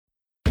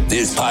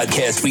This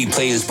podcast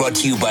replay is brought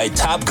to you by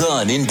Top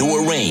Gun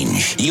Indoor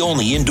Range, the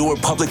only indoor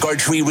public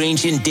archery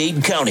range in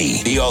Dade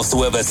County. They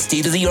also have a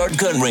state-of-the-art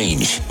gun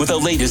range with the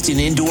latest in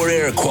indoor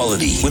air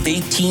quality with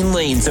 18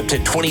 lanes up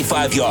to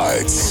 25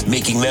 yards,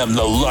 making them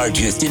the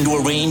largest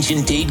indoor range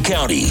in Dade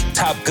County.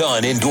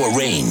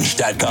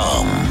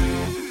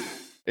 TopGunIndoorRange.com.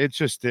 It's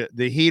just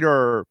the Heat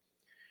are,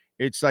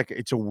 it's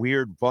a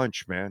weird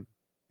bunch, man.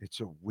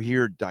 It's a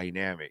weird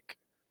dynamic.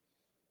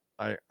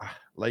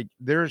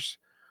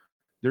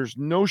 There's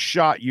no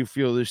shot you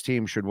feel this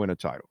team should win a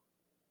title.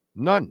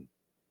 None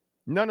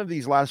of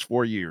these last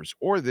 4 years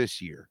or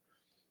this year.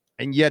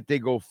 And yet they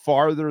go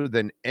farther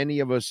than any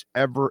of us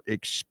ever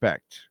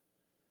expect.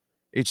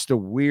 It's the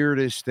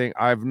weirdest thing.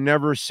 I've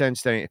never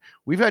sensed any.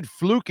 We've had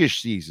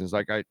flukish seasons.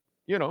 The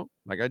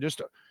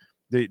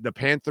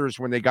Panthers,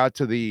 when they got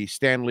to the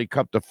Stanley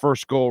Cup, the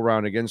first go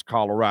around against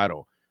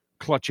Colorado,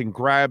 clutch and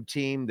grab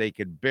team. They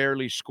could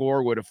barely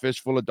score with a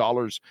fistful of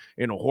dollars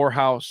in a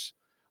whorehouse.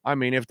 I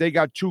mean, if they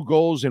got 2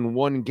 goals in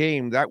one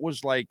game, that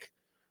was like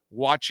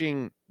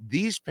watching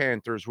these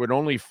Panthers with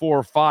only 4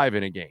 or 5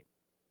 in a game.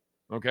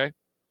 Okay?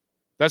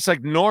 That's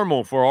like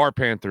normal for our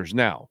Panthers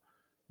now.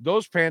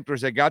 Those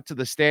Panthers that got to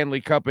the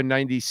Stanley Cup in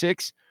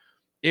 96,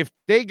 if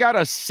they got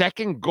a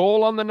second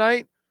goal on the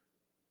night,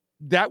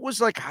 that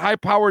was like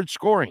high-powered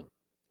scoring,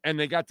 and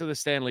they got to the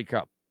Stanley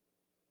Cup.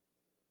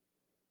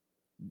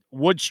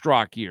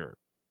 Woodstock year,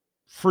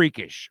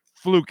 freakish,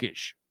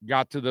 flukish,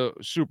 got to the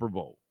Super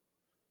Bowl.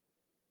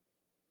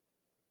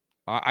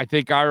 I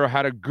think Ira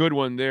had a good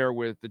one there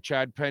with the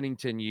Chad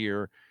Pennington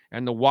year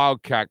and the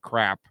Wildcat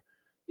crap.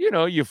 You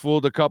know, you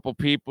fooled a couple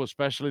people,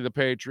 especially the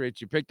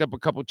Patriots. You picked up a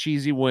couple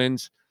cheesy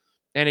wins,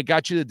 and it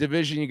got you the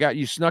division.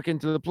 You snuck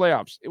into the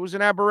playoffs. It was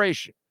an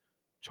aberration.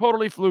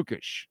 Totally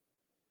flukish.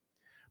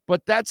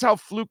 But that's how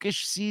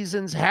flukish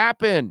seasons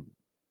happen.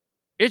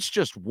 It's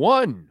just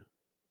 1.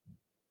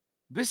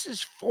 This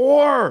is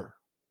 4.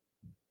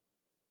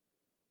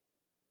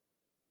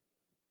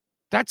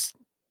 That's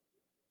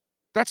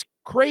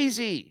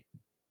crazy.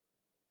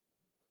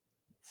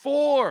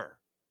 4.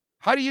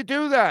 How do you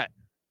do that?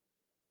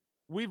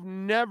 We've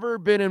never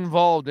been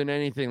involved in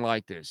anything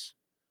like this.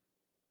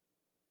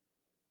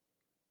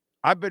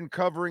 I've been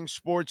covering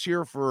sports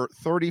here for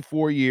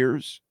 34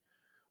 years.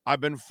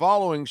 I've been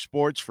following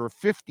sports for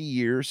 50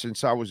 years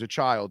since I was a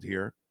child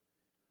here.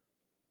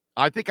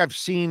 I think I've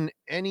seen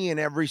any and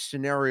every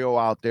scenario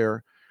out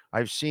there.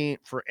 I've seen,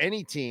 for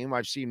any team,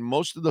 I've seen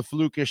most of the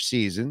flukish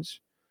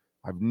seasons.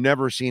 I've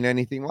never seen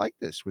anything like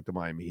this with the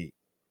Miami Heat.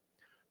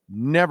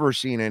 Never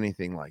seen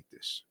anything like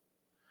this.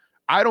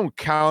 I don't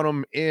count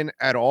them in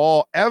at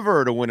all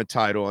ever to win a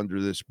title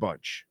under this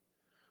bunch.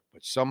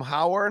 But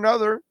somehow or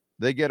another,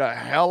 they get a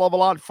hell of a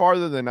lot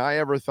farther than I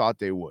ever thought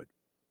they would.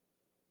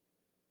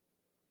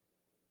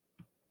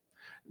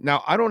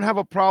 Now, I don't have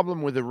a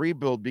problem with a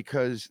rebuild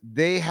because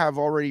they have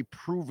already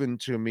proven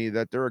to me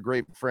that they're a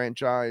great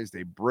franchise.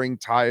 They bring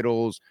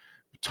titles,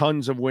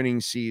 tons of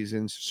winning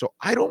seasons. So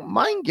I don't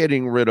mind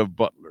getting rid of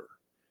Butler.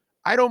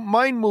 I don't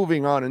mind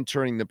moving on and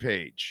turning the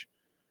page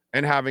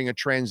and having a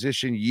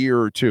transition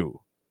year or 2.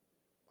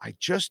 I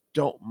just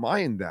don't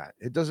mind that.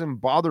 It doesn't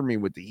bother me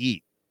with the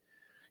Heat.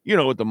 You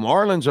know, with the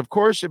Marlins, of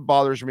course it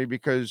bothers me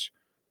because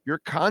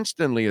you're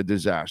constantly a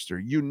disaster.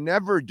 You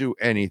never do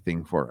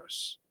anything for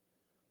us.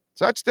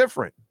 So that's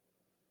different.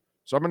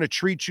 So I'm going to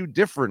treat you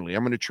differently.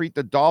 I'm going to treat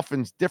the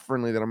Dolphins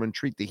differently than I'm going to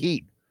treat the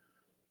Heat.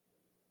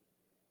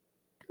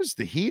 Because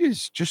the Heat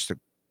is just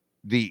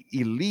the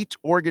elite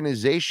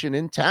organization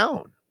in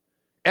town.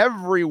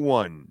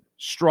 Everyone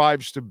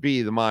strives to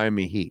be the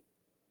Miami Heat.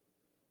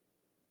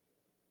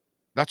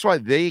 That's why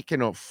they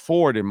can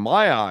afford, in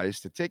my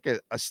eyes, to take a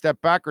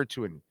step back or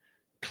 2 and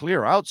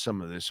clear out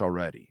some of this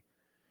already.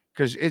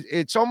 Because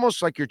it's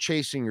almost like you're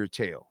chasing your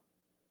tail,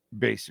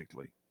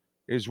 basically,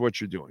 is what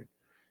you're doing.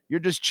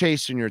 You're just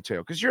chasing your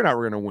tail because you're not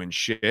going to win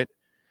shit.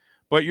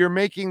 But you're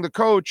making the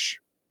coach,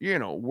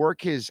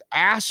 work his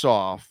ass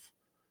off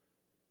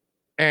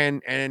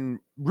and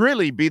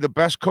really be the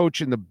best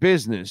coach in the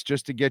business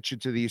just to get you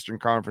to the Eastern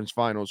Conference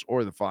Finals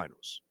or the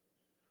finals.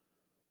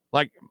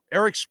 Like,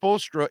 Eric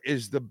Spoelstra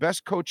is the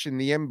best coach in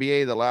the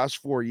NBA the last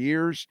 4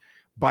 years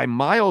by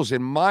miles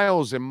and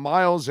miles and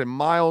miles and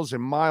miles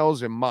and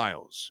miles and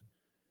miles.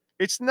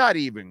 It's not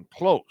even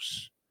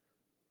close.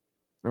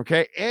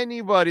 Okay?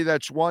 Anybody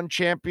that's won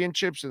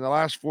championships in the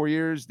last 4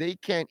 years, they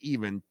can't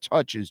even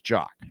touch his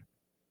jock.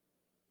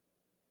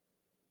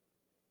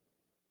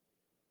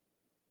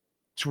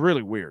 It's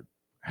really weird.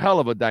 Hell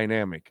of a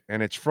dynamic,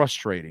 and it's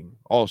frustrating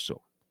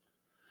also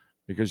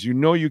because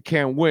you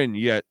can't win,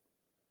 yet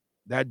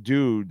that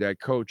dude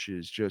that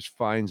coaches just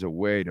finds a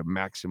way to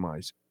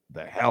maximize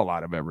the hell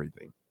out of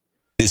everything.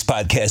 This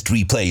podcast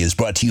replay is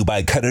brought to you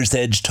by Cutter's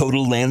Edge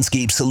Total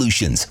Landscape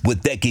Solutions.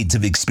 With decades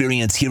of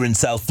experience here in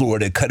South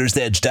Florida,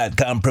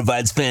 CuttersEdge.com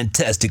provides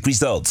fantastic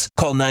results.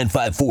 Call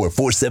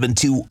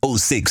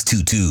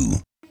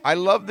 954-472-0622. I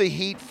love the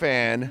Heat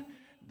fan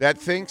that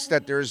thinks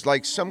that there's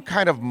like some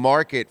kind of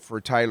market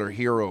for Tyler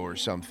Hero or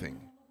something.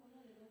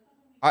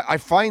 I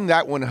find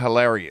that one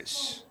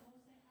hilarious.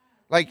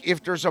 Like,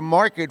 if there's a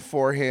market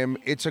for him,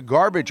 it's a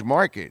garbage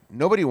market.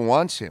 Nobody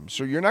wants him,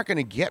 so you're not going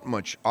to get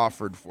much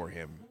offered for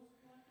him.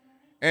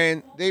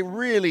 And they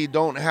really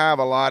don't have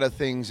a lot of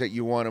things that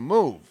you want to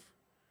move.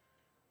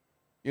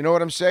 You know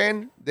what I'm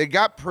saying? They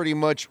got pretty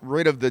much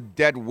rid of the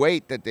dead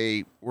weight that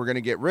they were going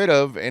to get rid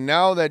of, and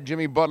now that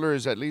Jimmy Butler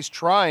is at least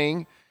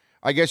trying,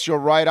 I guess you'll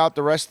ride out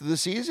the rest of the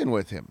season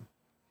with him.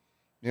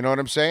 You know what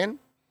I'm saying?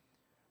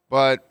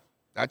 But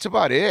that's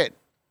about it.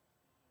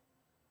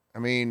 I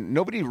mean,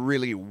 nobody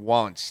really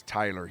wants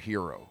Tyler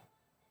Hero.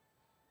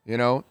 You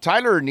know,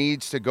 Tyler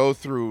needs to go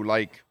through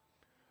like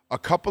a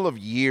couple of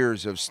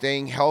years of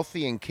staying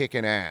healthy and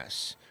kicking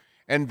ass.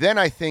 And then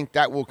I think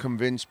that will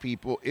convince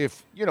people,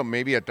 if, you know,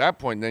 maybe at that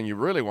point, then you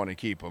really want to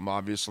keep him,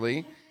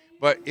 obviously.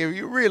 But if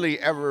you really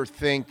ever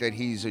think that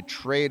he's a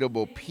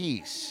tradable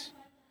piece,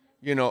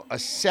 you know, a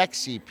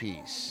sexy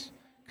piece,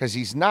 because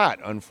he's not,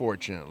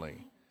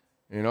 unfortunately.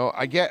 You know,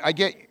 I get.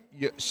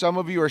 Some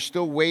of you are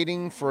still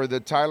waiting for the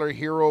Tyler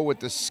Hero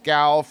with the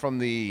scowl from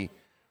the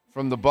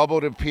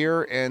bubble to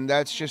appear, and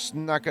that's just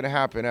not going to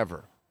happen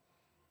ever.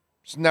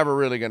 It's never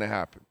really going to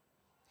happen.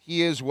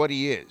 He is what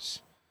he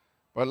is.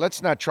 But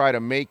let's not try to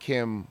make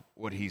him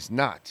what he's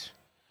not.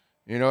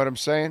 You know what I'm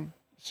saying?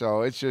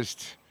 So it's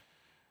just,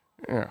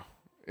 yeah,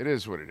 it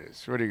is what it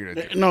is. What are you going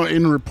to do? No,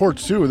 in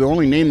reports, too, the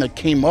only name that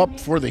came up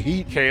for the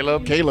Heat.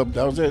 Caleb,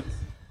 that was it.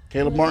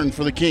 Caleb Martin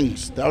for the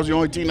Kings. That was the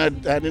only team that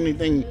had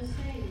anything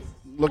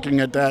looking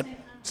at that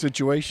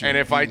situation. And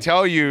if I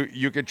tell you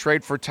you could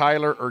trade for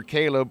Tyler or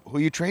Caleb, who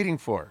are you trading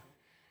for?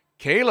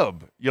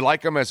 Caleb. You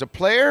like him as a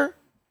player,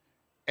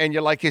 and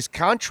you like his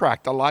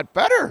contract a lot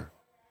better.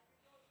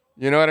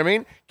 You know what I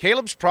mean?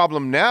 Caleb's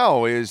problem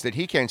now is that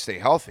he can't stay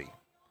healthy.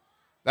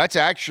 That's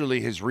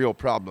actually his real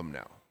problem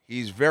now.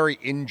 He's very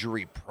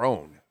injury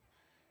prone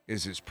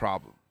is his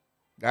problem.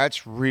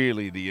 That's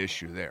really the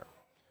issue there,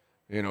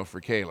 you know, for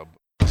Caleb.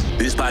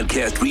 This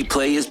podcast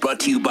replay is brought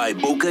to you by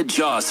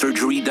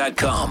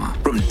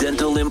BocaJawSurgery.com. From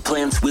dental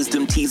implants,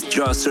 wisdom teeth,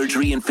 jaw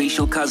surgery, and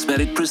facial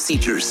cosmetic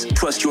procedures,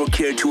 trust your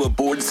care to a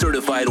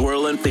board-certified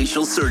oral and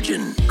facial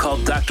surgeon. Call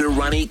Dr.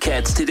 Ronnie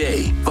Katz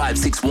today,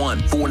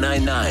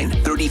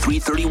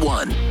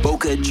 561-499-3331.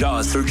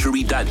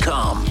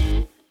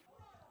 BocaJawSurgery.com.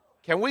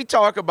 Can we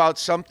talk about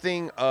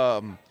something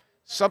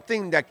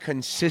that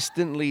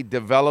consistently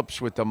develops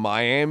with the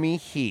Miami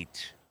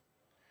Heat,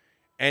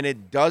 and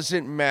it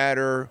doesn't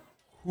matter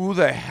who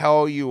the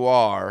hell you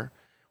are,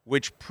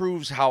 which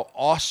proves how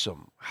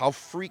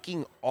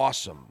freaking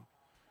awesome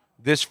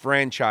this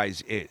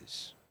franchise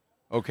is.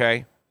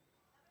 Okay?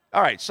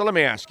 All right, so let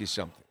me ask you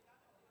something.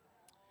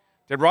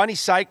 Did Ronnie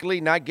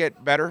Cycli not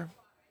get better?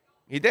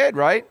 He did,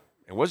 right?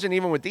 It wasn't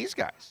even with these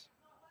guys,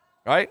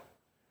 right?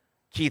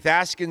 Keith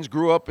Askins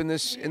grew up in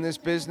this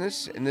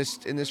business, in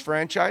this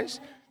franchise.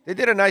 They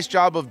did a nice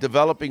job of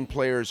developing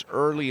players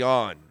early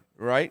on,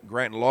 right?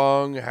 Grant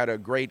Long had a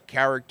great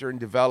character and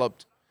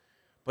developed.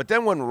 But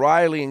then when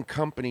Riley and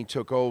company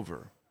took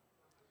over,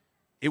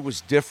 it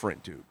was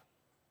different, dude.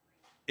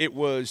 It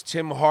was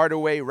Tim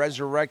Hardaway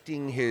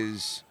resurrecting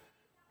his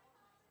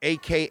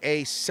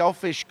AKA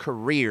selfish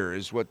career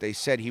is what they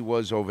said he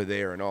was over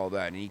there and all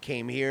that. And he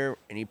came here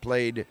and he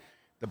played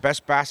the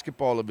best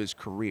basketball of his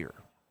career.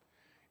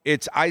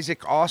 It's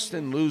Isaac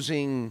Austin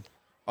losing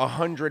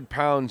 100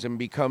 pounds and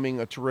becoming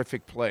a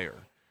terrific player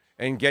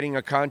and getting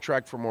a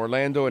contract from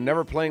Orlando and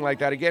never playing like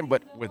that again.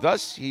 But with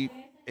us, he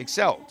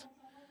excelled.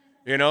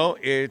 You know,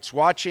 it's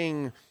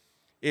watching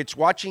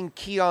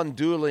Keon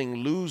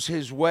Dooling lose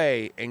his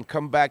way and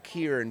come back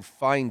here and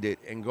find it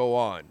and go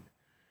on.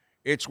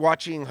 It's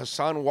watching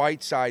Hassan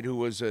Whiteside, who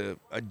was a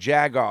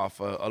jag-off,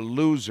 a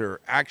loser,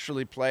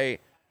 actually play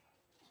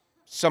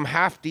some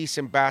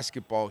half-decent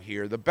basketball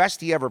here, the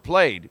best he ever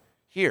played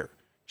here,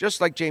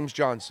 just like James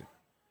Johnson.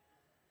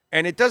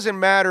 And it doesn't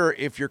matter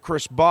if you're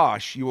Chris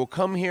Bosh, you will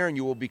come here and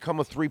you will become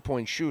a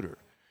three-point shooter.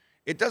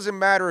 It doesn't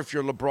matter if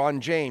you're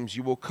LeBron James,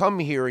 you will come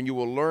here and you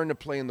will learn to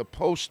play in the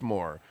post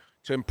more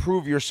to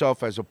improve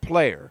yourself as a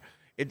player.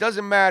 It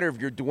doesn't matter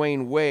if you're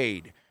Dwayne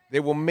Wade.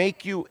 They will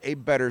make you a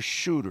better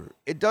shooter.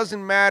 It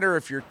doesn't matter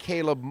if you're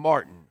Caleb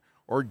Martin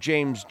or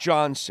James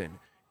Johnson.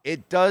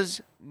 It does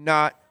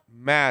not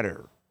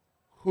matter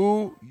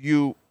who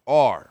you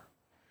are.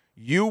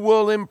 You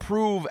will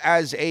improve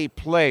as a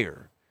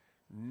player.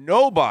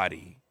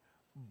 Nobody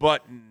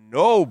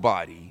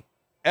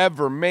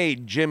ever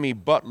made Jimmy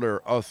Butler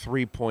a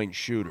three-point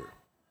shooter.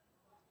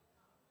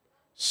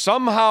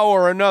 Somehow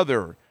or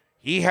another,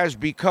 he has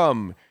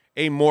become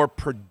a more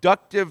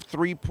productive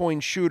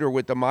three-point shooter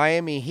with the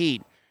Miami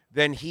Heat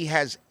than he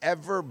has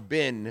ever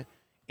been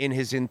in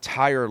his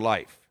entire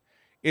life.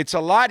 It's a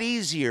lot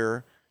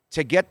easier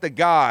to get the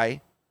guy,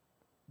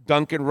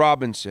 Duncan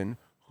Robinson,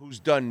 who's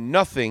done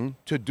nothing,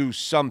 to do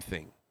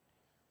something.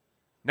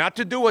 Not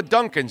to do what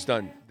Duncan's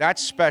done.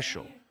 That's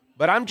special.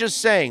 But I'm just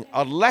saying,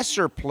 a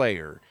lesser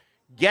player,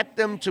 get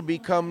them to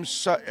become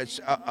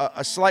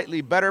a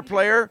slightly better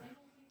player,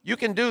 you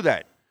can do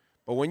that.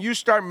 But when you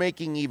start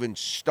making even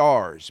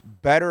stars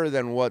better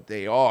than what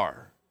they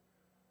are,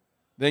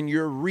 then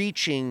you're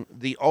reaching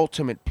the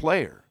ultimate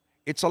player.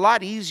 it's a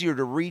lot easier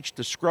to reach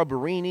the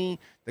Scrubberini,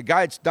 the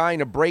guy that's dying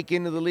to break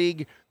into the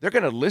league. They're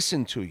going to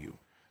listen to you.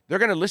 They're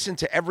going to listen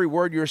to every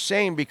word you're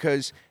saying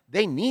because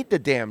they need the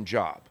damn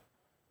job.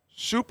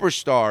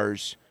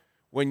 Superstars,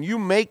 when you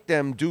make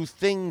them do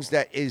things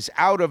that is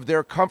out of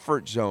their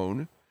comfort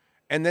zone,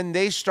 and then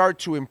they start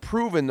to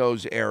improve in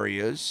those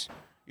areas,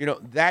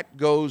 that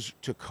goes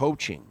to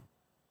coaching.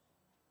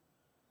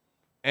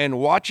 And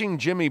watching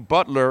Jimmy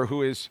Butler,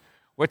 who is,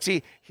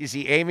 is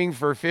he aiming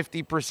for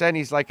 50%?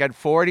 He's like at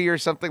 40 or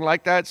something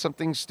like that,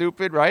 something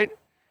stupid, right?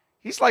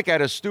 He's like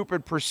at a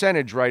stupid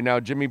percentage right now,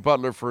 Jimmy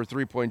Butler, for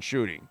three-point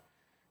shooting.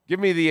 Give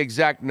me the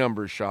exact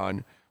number,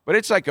 Sean. But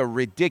it's like a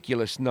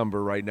ridiculous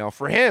number right now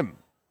for him.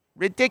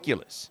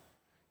 Ridiculous.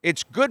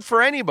 It's good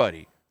for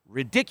anybody.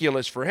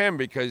 Ridiculous for him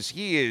because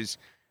he is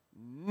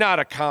not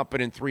a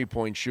competent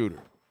three-point shooter.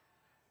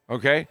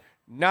 Okay?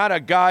 Not a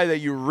guy that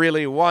you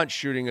really want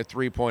shooting a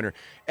three-pointer.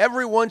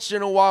 Every once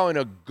in a while in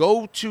a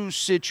go-to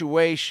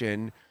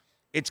situation,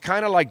 it's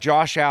kind of like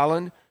Josh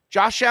Allen.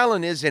 Josh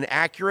Allen isn't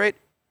accurate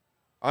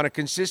on a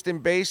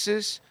consistent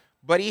basis,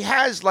 but he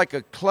has like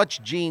a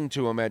clutch gene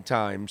to him at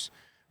times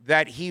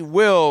that he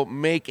will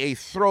make a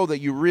throw that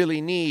you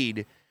really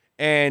need.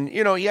 And,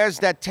 he has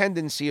that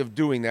tendency of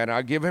doing that.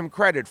 I'll give him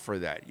credit for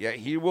that. Yeah,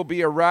 he will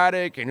be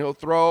erratic and he'll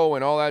throw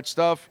and all that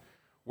stuff.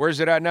 Where's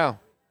it at now?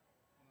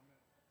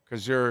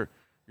 Because you're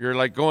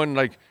like going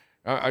like,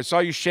 I saw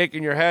you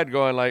shaking your head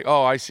going like,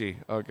 oh, I see.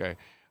 Okay.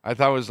 I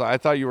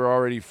thought you were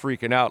already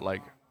freaking out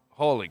like,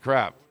 holy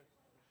crap.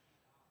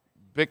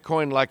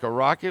 Bitcoin like a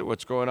rocket?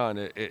 What's going on?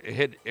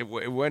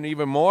 It went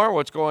even more?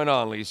 What's going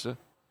on, Lisa?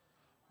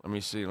 Let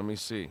me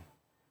see.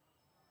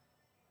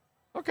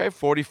 Okay,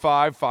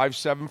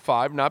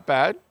 45,575, not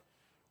bad.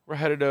 We're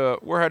headed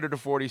to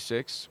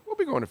 46. We'll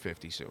be going to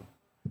 50 soon.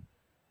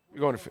 We're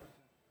going to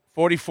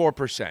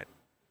 44%.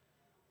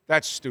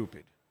 That's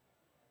stupid.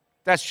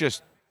 That's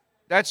just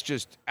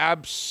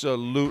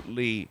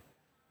absolutely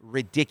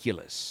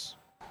ridiculous.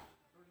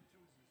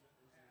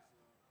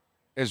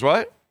 Is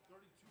what?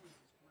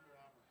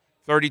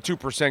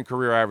 32%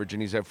 career average,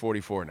 and he's at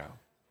 44 now.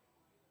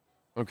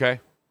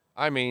 Okay?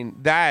 I mean,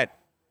 that's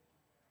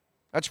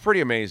pretty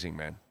amazing,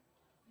 man.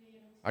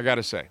 I got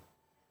to say.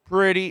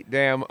 Pretty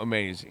damn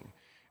amazing.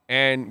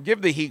 And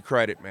give the Heat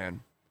credit,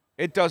 man.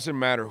 It doesn't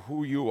matter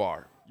who you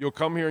are. You'll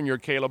come here and you're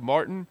Caleb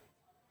Martin,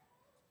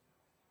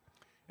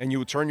 and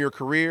you turn your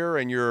career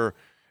and you're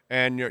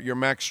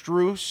Max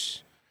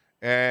Strus,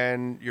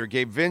 and you're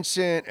Gabe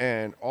Vincent,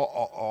 and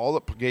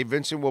Gabe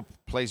Vincent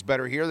plays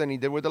better here than he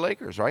did with the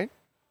Lakers, right?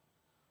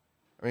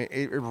 I mean,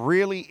 it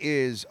really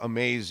is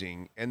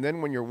amazing. And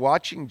then when you're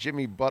watching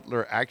Jimmy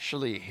Butler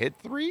actually hit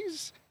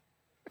threes,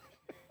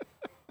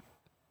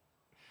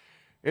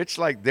 it's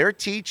like their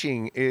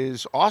teaching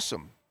is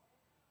awesome.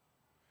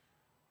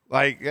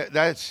 Like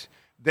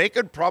they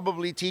could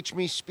probably teach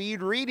me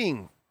speed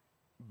reading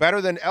better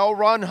than L.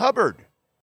 Ron Hubbard.